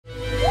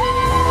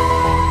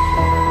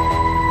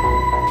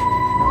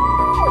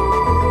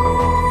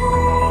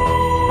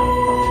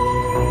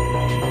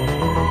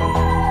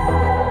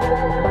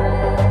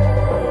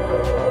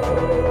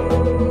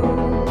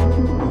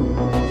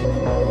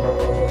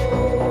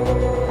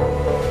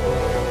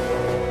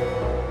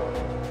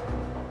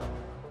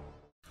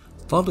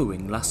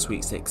Following last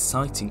week's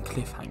exciting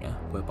cliffhanger,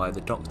 whereby the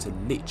Doctor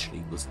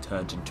literally was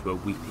turned into a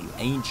weeping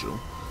angel,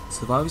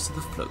 Survivors of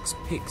the Flux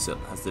picks up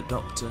as the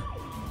Doctor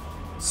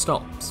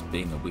stops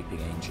being a weeping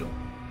angel.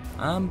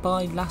 And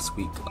by last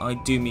week, I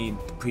do mean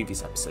the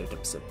previous episode,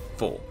 episode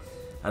 4,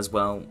 as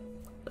well.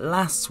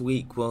 Last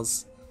week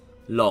was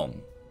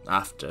long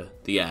after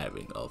the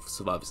airing of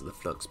Survivors of the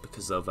Flux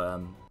because of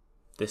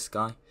this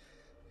guy.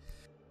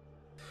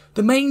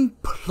 The main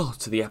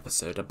plot of the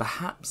episode, and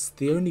perhaps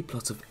the only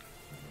plot of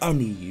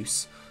any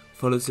use,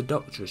 follows the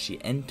Doctor as she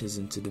enters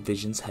into the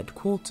Division's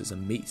headquarters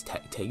and meets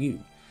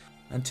Tech-Tayun.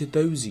 And to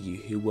those of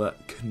you who were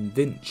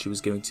convinced she was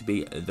going to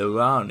be the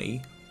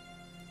Rani,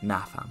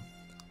 nah fam.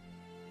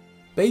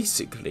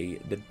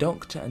 Basically, the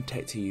Doctor and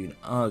Tech-Tayun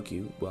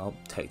argue, well,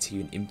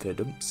 Tech-Tayun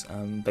infodumps,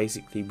 and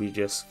basically we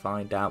just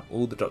find out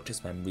all the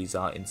Doctor's memories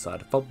are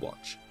inside a fob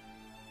watch.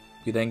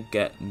 We then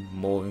get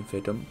more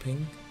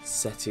infodumping,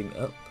 setting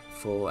up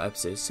for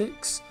episode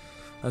 6,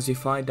 as we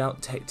find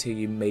out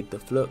Tech-Tayun made the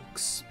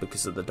Flux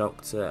because of the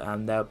Doctor,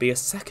 and there'll be a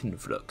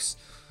second Flux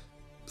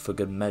for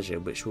good measure,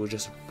 which will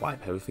just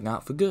wipe everything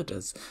out for good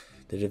as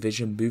the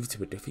Division move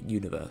to a different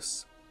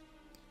universe.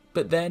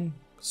 But then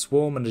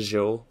Swarm and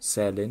Azure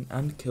sail in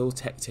and kill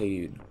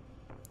Tech-Tayun.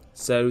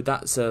 So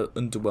that's a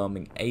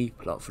underwhelming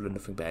A-plot full of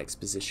nothing but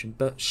exposition,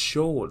 but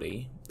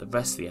surely the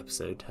rest of the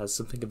episode has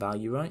something of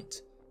value, right?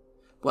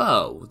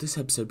 Well, this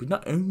episode we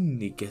not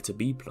only get a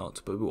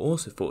B-plot, but we're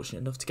also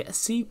fortunate enough to get a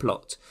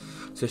C-plot.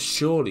 So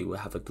surely we'll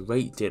have a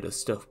great deal of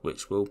stuff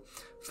which will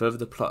further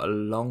the plot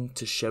along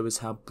to show us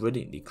how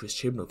brilliantly Chris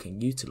Chibnall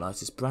can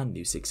utilise this brand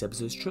new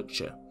 6-episode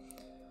structure.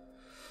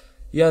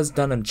 Yaz,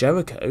 Dan and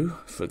Jericho,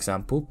 for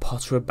example,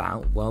 potter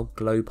about while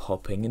globe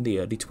hopping in the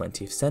early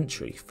 20th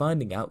century,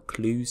 finding out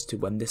clues to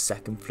when the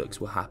second Flux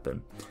will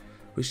happen,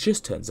 which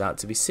just turns out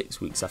to be 6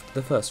 weeks after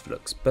the first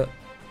Flux, but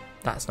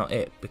that's not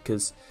it,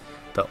 because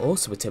they're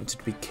also attempted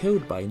to be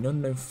killed by an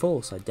unknown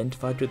force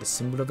identified with the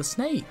symbol of a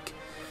snake,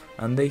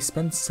 and they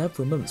spend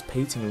several months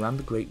painting around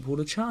the Great Wall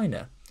of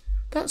China.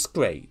 That's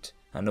great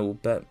and all,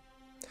 but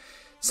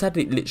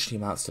sadly it literally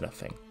amounts to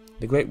nothing.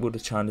 The Great Wall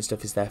of China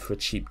stuff is there for a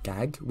cheap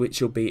gag, which,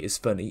 albeit is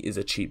funny, is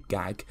a cheap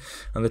gag,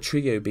 and the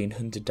trio being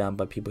hunted down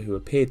by people who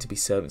appear to be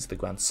servants of the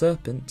Grand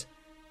Serpent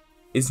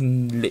is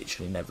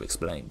literally never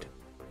explained.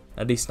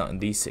 At least not in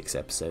these 6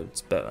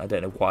 episodes, but I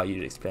don't know why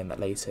you'd explain that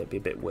later, it'd be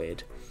a bit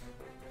weird.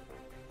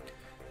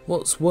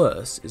 What's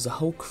worse is the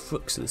whole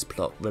crux of this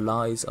plot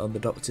relies on the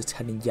Doctor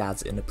telling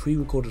Yaz in a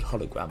pre-recorded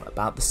hologram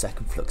about the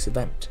second Flux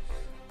event,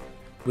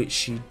 which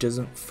she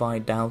doesn't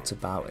find out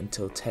about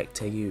until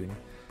Tech-Tayun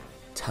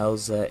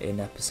tells her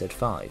in episode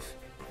 5,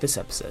 this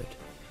episode.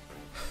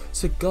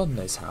 So God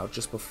knows how,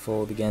 just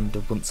before the end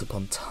of Once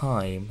Upon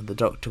Time, the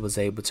Doctor was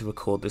able to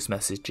record this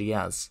message to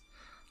Yaz.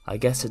 I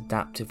guess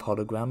adaptive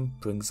hologram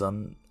brings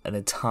on an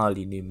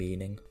entirely new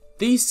meaning.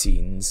 These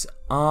scenes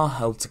are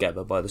held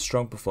together by the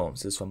strong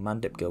performances from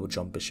Mandip Gill,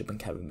 John Bishop and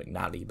Kevin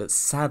McNally, but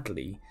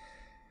sadly,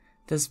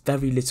 there's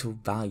very little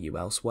value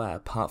elsewhere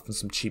apart from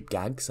some cheap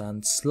gags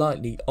and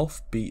slightly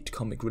offbeat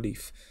comic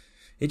relief.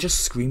 It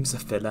just screams a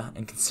filler,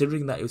 and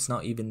considering that it was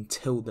not even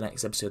until the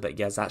next episode that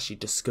Yaz actually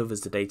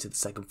discovers the date of the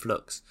second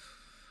Flux,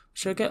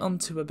 which I'll get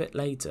onto a bit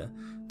later,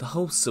 the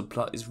whole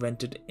subplot is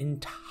rendered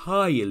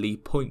entirely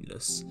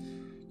pointless.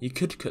 You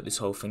could cut this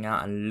whole thing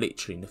out and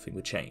literally nothing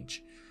would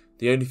change.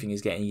 The only thing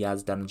is getting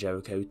Yaz, Dan and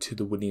Jericho to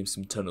the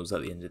Williamson tunnels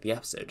at the end of the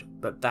episode,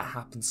 but that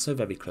happens so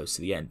very close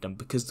to the end, and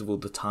because of all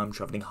the time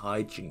travelling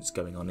hijinks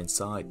going on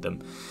inside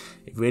them,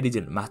 it really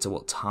didn't matter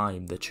what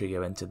time the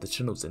trio entered the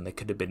tunnels in. They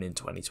could have been in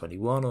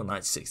 2021 or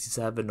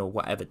 1967 or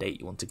whatever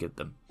date you want to give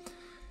them.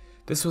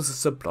 This was a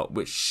subplot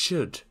which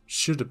should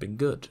have been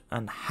good,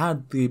 and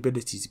had the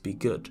ability to be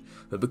good,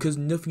 but because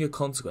nothing of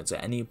consequence or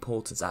any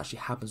importance actually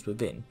happens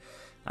within,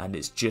 and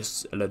it's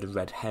just a load of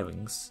red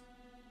herrings,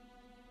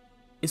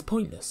 it's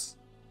pointless.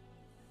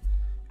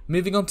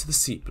 Moving on to the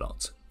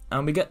C-plot,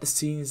 and we get the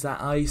scenes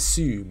that I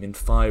assume in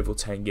 5 or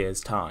 10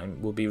 years'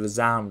 time will be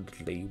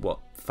resoundingly what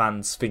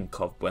fans think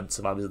of when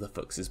Survivors of the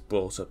Flux is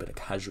brought up in a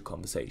casual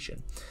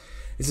conversation.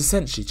 It's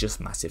essentially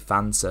just massive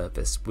fan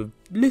service with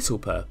little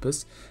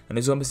purpose and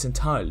is almost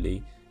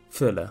entirely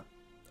filler,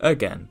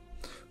 again,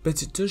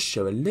 but it does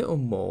show a little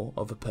more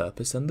of a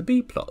purpose than the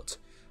B-plot.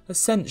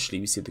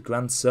 Essentially, we see the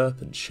Grand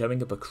Serpent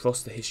showing up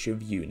across the history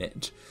of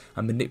UNIT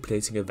and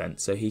manipulating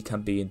events so he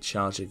can be in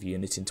charge of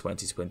UNIT in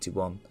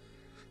 2021,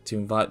 to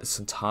invite the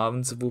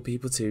Sontarans of all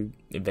people to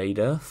invade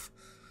Earth.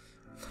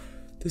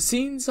 The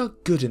scenes are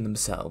good in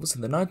themselves,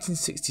 and the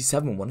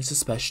 1967 one is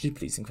especially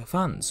pleasing for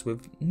fans,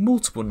 with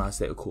multiple nice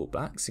little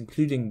callbacks,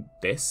 including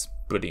this,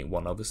 brilliant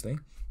one obviously.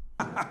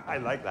 I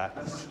like that.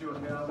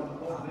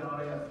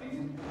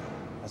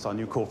 That's our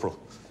new corporal.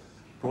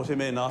 Brought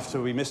him in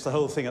after we missed the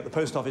whole thing at the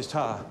post office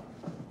tower.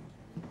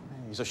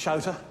 He's a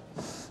shouter,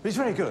 but he's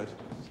very good.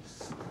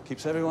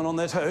 Keeps everyone on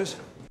their toes.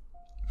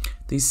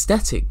 The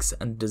aesthetics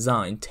and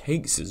design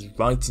takes us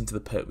right into the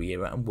Pertwee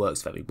era and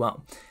works very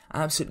well.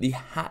 Absolutely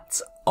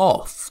hats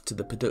off to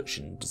the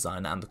production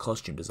designer and the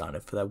costume designer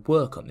for their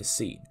work on this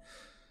scene.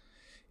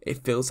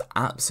 It feels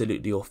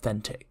absolutely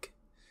authentic.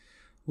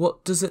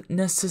 What doesn't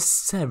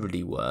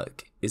necessarily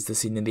work is the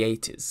scene in the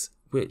 80s,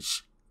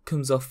 which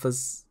comes off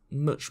as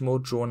much more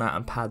drawn out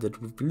and padded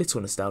with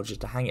little nostalgia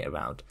to hang it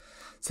around,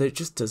 so it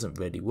just doesn't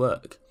really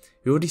work.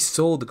 We already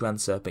saw the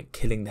Grand Serpent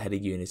killing the head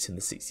of unit in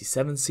the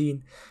 67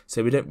 scene,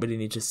 so we don't really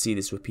need to see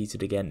this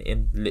repeated again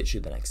in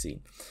literally the next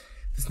scene.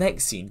 This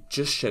next scene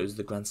just shows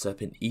the Grand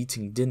Serpent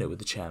eating dinner with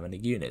the chairman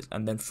of unit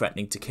and then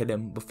threatening to kill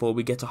him before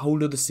we get a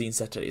whole other scene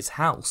set at his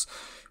house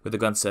where the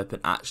Grand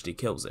Serpent actually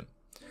kills him.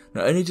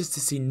 Not only does the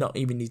scene not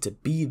even need to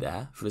be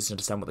there for us to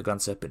understand what the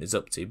Grand Serpent is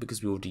up to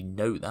because we already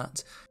know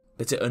that,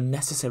 but it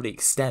unnecessarily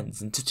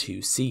extends into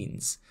 2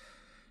 scenes.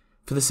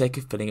 For the sake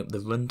of filling up the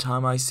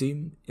runtime, I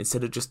assume,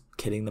 instead of just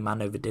killing the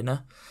man over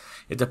dinner.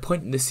 If the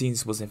point in the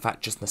scenes was in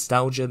fact just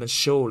nostalgia, then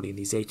surely in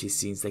these 80s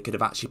scenes they could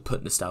have actually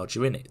put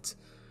nostalgia in it.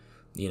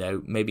 You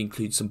know, maybe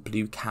include some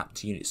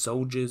blue-capped unit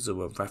soldiers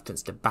or a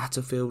reference to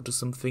Battlefield or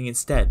something.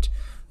 Instead,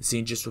 the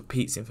scene just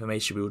repeats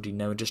information we already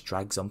know and just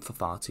drags on for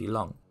far too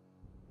long.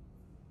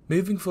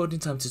 Moving forward in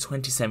time to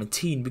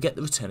 2017, we get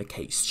the return of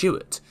Kate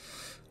Stewart,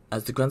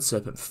 as the Grand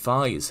Serpent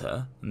fires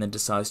her and then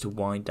decides to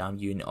wind down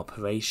unit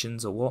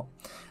operations or what,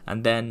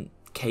 and then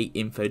Kate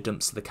info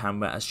dumps to the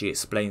camera as she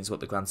explains what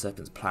the Grand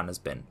Serpent's plan has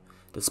been,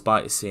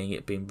 despite us seeing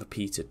it being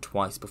repeated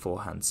twice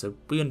beforehand, so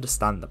we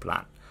understand the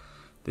plan.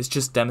 This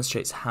just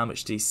demonstrates how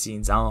much these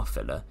scenes are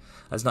filler,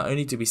 as not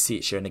only do we see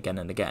it shown again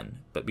and again,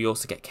 but we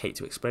also get Kate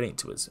to explain it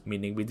to us,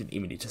 meaning we didn't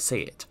even need to see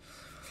it.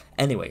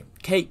 Anyway,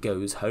 Kate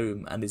goes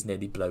home and is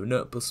nearly blown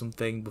up or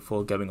something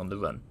before going on the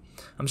run.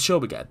 I'm sure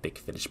we get a big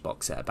finished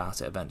box set about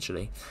it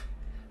eventually.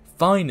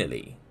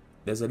 Finally,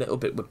 there's a little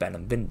bit with Ben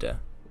and Vinda,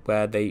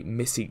 where they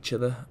miss each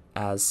other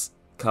as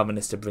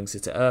Carvanista brings her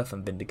to Earth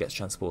and Vinda gets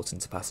transported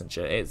into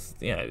Passenger.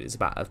 It's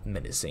about a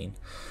minute scene.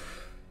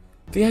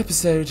 The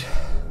episode,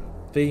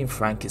 being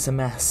frank, it's a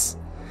mess.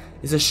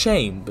 It's a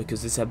shame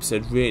because this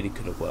episode really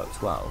could have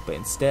worked well, but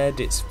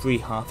instead it's 3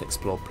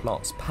 half-explored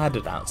plots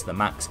padded out to the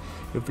max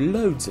with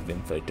loads of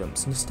info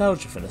dumps,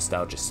 nostalgia for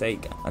nostalgia's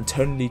sake, and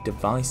tonally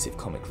divisive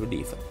comic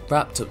relief,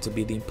 wrapped up to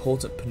be the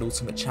important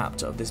penultimate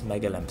chapter of this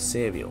mega-length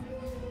serial.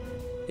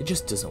 It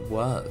just doesn't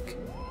work.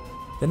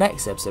 The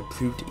next episode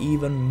proved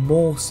even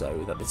more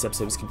so that this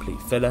episode was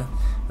complete filler,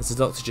 as the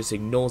Doctor just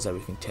ignores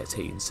everything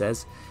Tecteun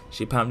says.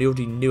 She apparently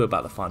already knew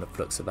about the final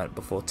Flux event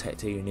before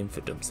Tecteun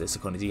infodumps this,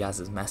 according to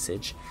Yaz's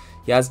message.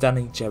 Yaz, Dan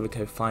and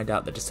Jericho find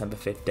out the December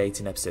 5th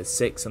date in episode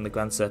 6, and the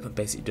Grand Serpent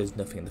basically does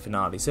nothing in the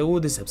finale, so all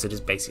this episode is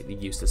basically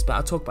useless, but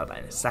I'll talk about that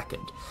in a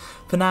second.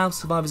 For now,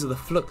 Survivors of the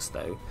Flux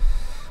though,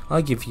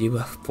 I give you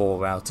a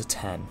 4 out of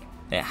 10.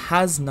 It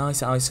has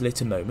nice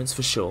isolated moments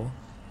for sure,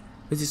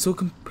 but it's all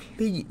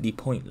completely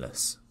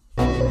pointless.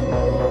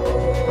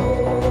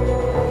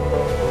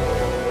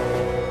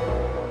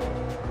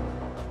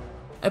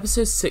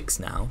 Episode 6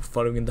 now,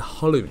 following the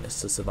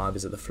hollowness of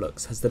Survivors of the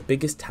Flux, has the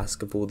biggest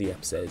task of all the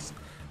episodes,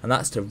 and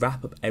that's to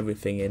wrap up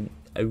everything in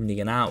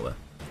only an hour,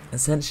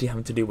 essentially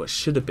having to do what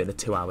should have been a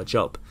 2-hour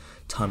job,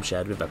 time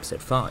shared with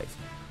episode 5.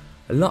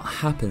 A lot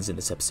happens in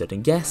this episode,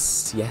 and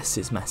yes,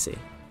 it's messy.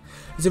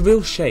 It's a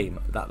real shame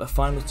that the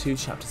final 2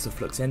 chapters of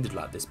Flux ended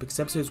like this, because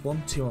episodes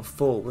 1, 2 and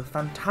 4 were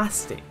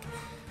fantastic,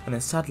 and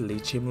then sadly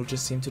Chibnall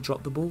just seemed to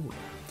drop the ball.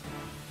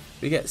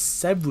 We get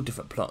several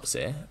different plots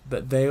here,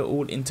 but they are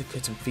all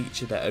intricate and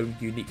feature their own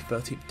unique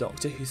 13th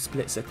Doctor who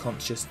splits her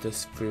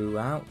consciousness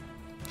throughout.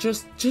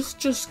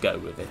 Just go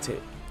with it.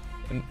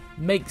 It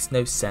makes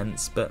no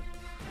sense, but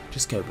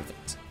just go with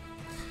it.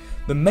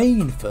 The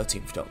main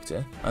 13th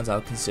Doctor, as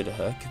I'll consider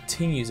her,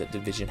 continues at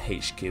Division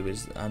HQ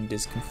and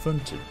is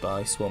confronted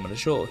by Swarm and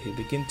Ashore, who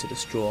begin to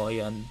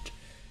destroy and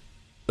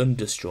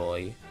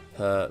undestroy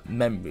her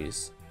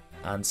memories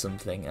and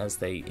something as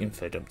they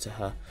infodump to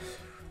her.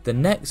 The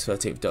next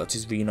 13th Doctor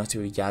is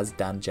reunited with Yaz,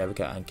 Dan,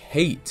 Jericho and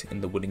Kate in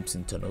the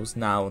Williamson tunnels,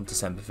 now on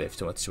December 5th,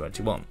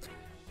 2021,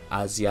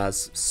 as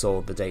Yaz saw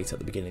the date at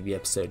the beginning of the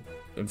episode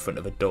in front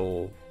of a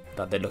door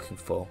that they're looking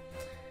for,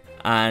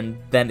 and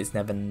then it's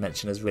never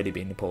mentioned as really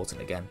being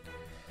important again.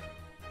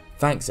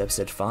 Thanks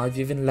episode 5,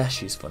 even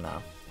less useful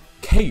now.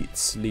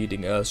 Kate's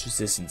leading Earth's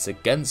resistance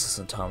against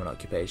the Sontaran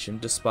occupation,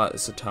 despite the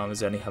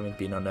Sontarans only having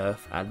been on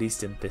Earth, at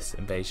least in this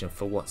invasion,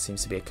 for what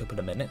seems to be a couple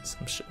of minutes.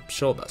 I'm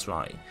sure that's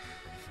right.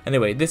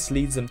 Anyway, this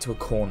leads them to a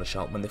corner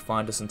shop when they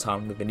find a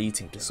Sontaran with an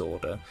eating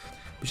disorder,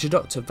 which the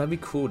Doctor very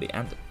cruelly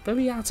and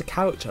very out of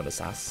character on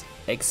his ass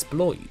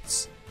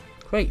exploits.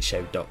 Great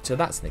show, Doctor,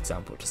 that's an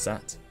example to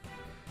set.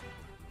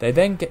 They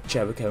then get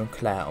Jericho and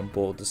Claire on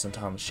board the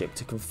Sontaran ship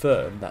to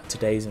confirm that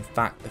today is in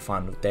fact the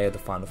final day of the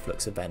final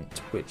Flux event,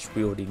 which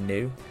we already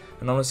knew,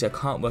 and honestly I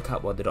can't work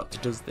out why the Doctor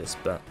does this,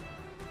 but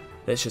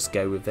let's just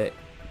go with it.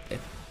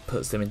 It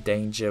puts them in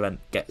danger and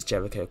gets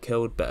Jericho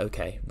killed, but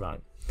okay, right.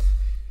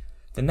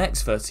 The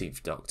next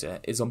 13th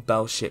Doctor is on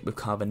Bell's ship with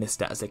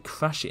Carvanista as they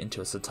crash it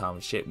into a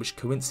Sontaran ship which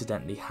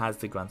coincidentally has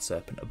the Grand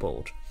Serpent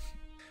aboard.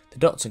 The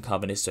Doctor and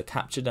Carvanista are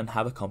captured and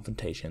have a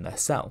confrontation in their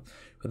cell,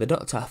 where the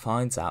Doctor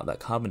finds out that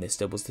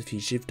Carvanista was the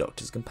fugitive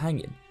Doctor's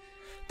companion.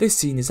 This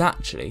scene is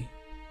actually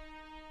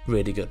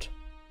really good,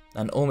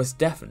 and almost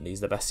definitely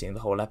is the best scene of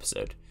the whole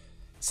episode.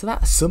 So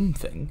that's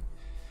something.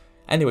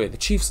 Anyway, the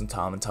Chief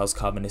Suntarman tells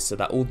Carminista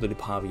that all the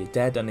Lupari are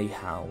dead and he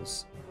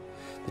howls.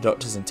 The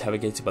Doctor's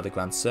interrogated by the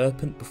Grand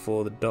Serpent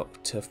before the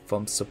Doctor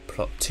from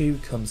Subplot 2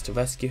 comes to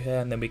rescue her,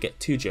 and then we get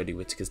 2 Jodie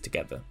Whittakers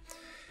together.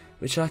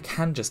 Which I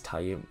can just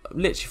tell you,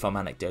 literally from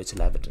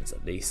anecdotal evidence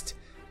at least,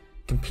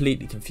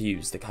 completely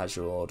confused the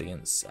casual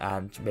audience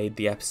and made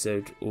the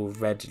episode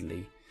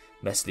already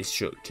messily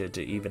structured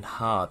even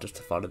harder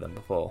to follow than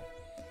before.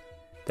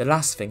 The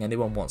last thing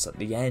anyone wants at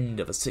the end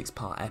of a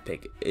 6-part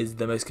epic is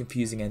the most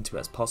confusing end to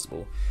it as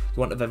possible. You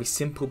want a very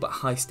simple but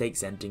high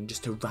stakes ending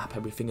just to wrap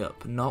everything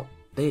up, not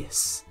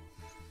this.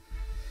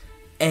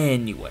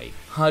 Anyway,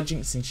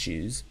 hijinks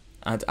ensues,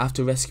 and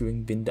after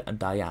rescuing Vinda and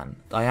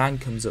Diane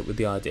comes up with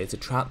the idea to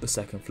trap the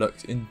second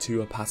Flux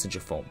into a passenger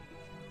form.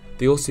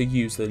 They also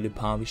use the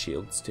Lupari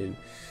shields to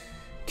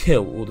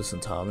kill all the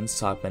Suntarans,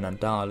 Cybermen and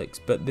Daleks,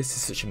 but this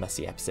is such a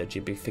messy episode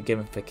you'd be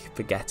forgiven for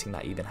forgetting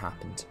that even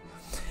happened.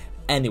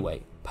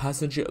 Anyway,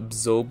 Passenger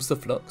absorbs the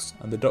Flux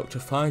and the Doctor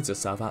finds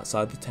herself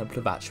outside the Temple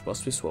of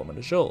Atropos with Swarm and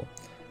Azure.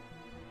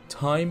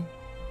 Time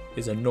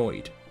is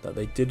annoyed that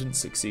they didn't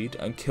succeed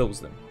and kills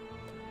them.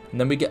 And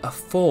then we get a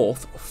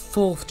fourth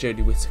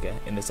Jodie Whittaker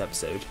in this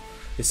episode,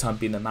 this time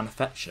being the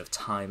manufacture of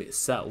time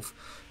itself,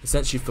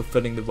 essentially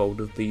fulfilling the role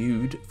of the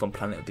Ood from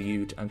Planet of the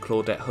Ood and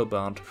Claudette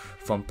Hubbard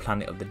from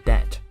Planet of the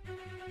Dead.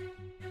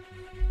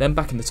 Then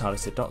back in the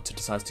TARDIS, the Doctor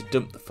decides to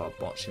dump the Fog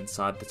Watch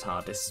inside the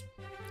TARDIS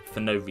for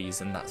no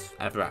reason that's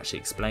ever actually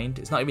explained.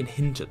 It's not even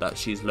hinted that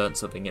she's learnt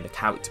something in a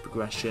character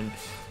progression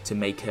to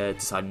make her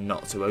decide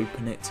not to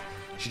open it.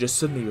 She just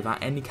suddenly,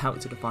 without any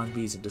character-defined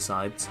reason,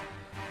 decides,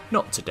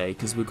 not today,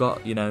 because we've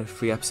got,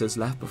 3 episodes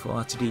left before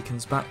RTD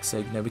comes back,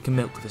 so, we can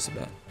milk this a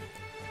bit.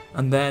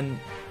 And then,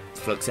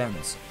 Flux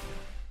ends.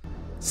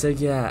 So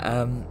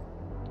yeah,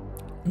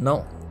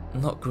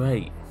 not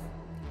great.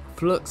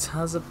 Flux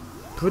has a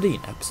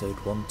brilliant episode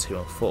 1, 2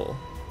 and 4,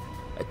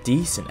 a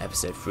decent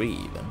episode 3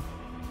 even,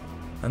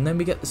 and then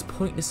we get this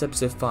pointless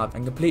episode 5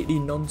 and completely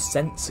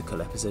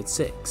nonsensical episode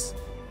 6.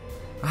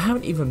 I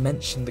haven't even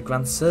mentioned the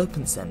Grand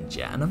Serpent's end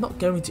yet, and I'm not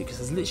going to because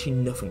there's literally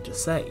nothing to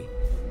say.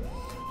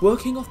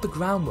 Working off the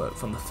groundwork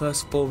from the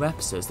first 4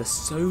 episodes, there's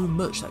so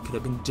much that could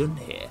have been done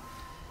here,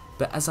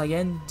 but as I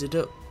ended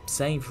up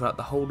saying throughout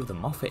the whole of the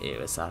Moffat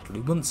era sadly,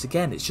 once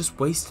again it's just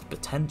wasted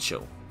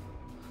potential.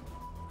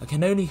 I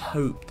can only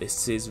hope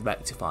this is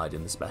rectified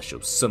in the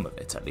special, some of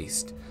it at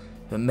least,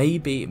 but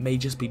maybe it may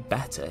just be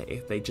better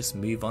if they just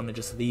move on and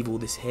just leave all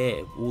this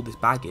here, all this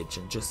baggage,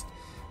 and just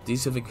do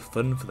something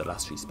fun for the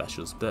last 3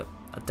 specials, but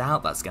I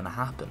doubt that's going to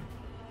happen.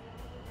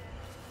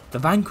 The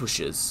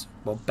Vanquishers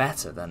were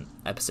better than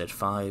episode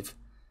 5.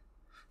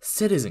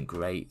 Sid isn't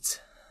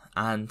great,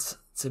 and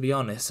to be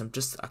honest, I'm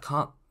just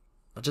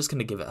going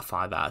to give it a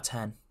 5 out of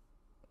 10.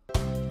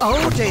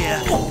 Oh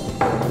dear.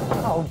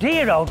 Oh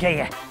dear, oh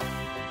dear.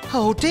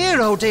 Oh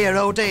dear, oh dear,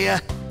 oh dear.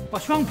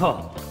 What's wrong,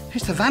 Paul?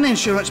 It's the van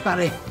insurance,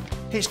 Barry.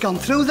 It's gone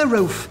through the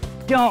roof.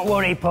 Don't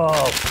worry,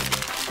 Paul.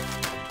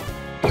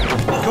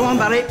 Go on,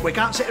 Barry. We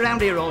can't sit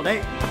around here all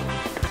day.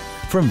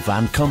 From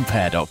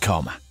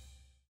vancompare.com.